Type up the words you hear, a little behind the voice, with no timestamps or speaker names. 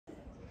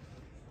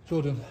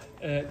Jordan,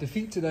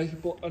 defeat today,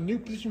 but a new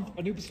position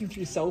for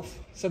yourself,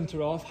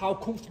 centre half. How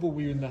comfortable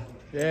were you in there?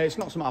 Yeah, it's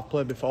not something I've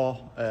played before,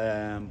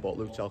 but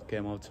Lutel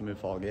came over to me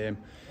before the game,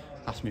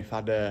 asked me if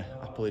I'd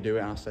happily do it,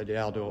 and I said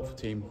yeah, I'll do it for the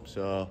team.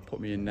 So put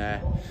me in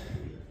there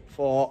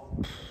for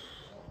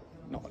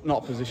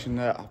not a position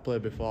that I've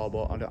played before,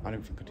 but I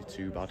don't think I did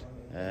too bad,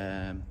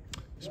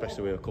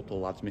 especially with a couple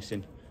of lads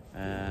missing,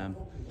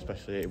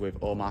 especially with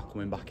Omar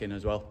coming back in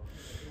as well.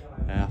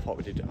 I thought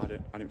we did. I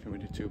didn't think we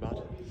did too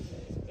bad.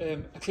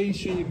 A clean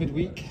sheet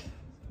midweek,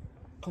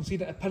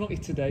 conceding a penalty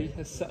today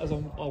has set us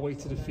on our way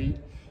to defeat.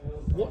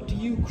 What do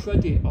you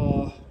credit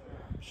our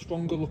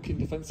stronger looking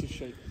defensive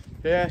shape?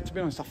 Yeah, to be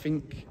honest, I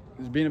think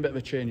there's been a bit of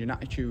a change in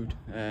attitude.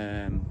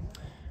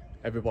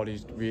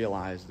 Everybody's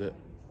realised that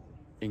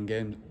in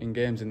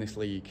games in this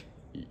league,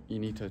 you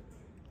need to.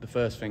 The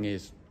first thing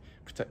is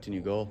protecting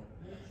your goal.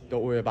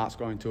 Don't worry about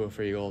scoring 2 or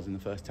 3 goals in the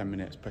first 10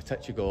 minutes.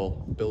 Protect your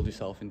goal, build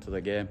yourself into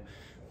the game.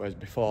 Whereas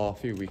before, a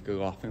few weeks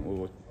ago, I think we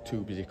were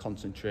too busy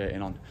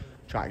concentrating on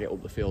trying to get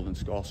up the field and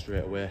score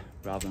straight away,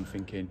 rather than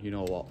thinking, you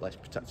know what, let's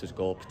protect his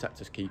goal, protect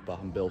his keeper,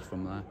 and build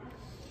from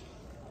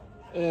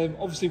there.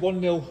 Obviously,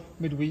 1-0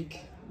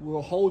 midweek.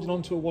 We're holding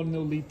on to a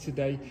 1-0 lead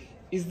today.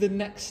 Is the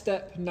next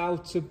step now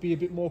to be a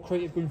bit more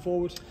creative going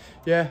forward?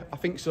 Yeah, I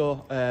think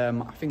so.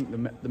 I think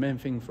the main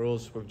thing for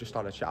us, we've just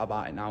had a chat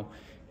about it now,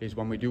 is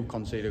when we do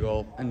concede a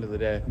goal, end of the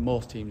day,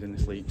 most teams in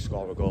this league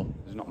score a goal.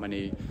 There's not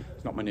many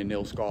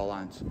nil score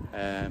lines.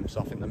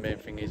 So I think the main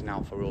thing is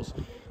now for us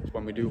is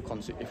when we do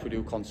concede, if we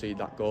do concede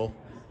that goal,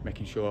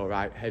 making sure,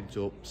 right, heads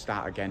up,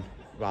 start again,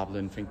 rather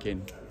than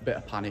thinking a bit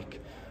of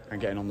panic and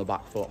getting on the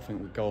back foot. I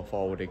think we go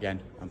forward again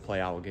and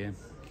play our game.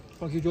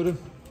 Thank you, Jordan.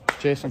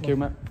 Cheers, thank you,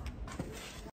 mate.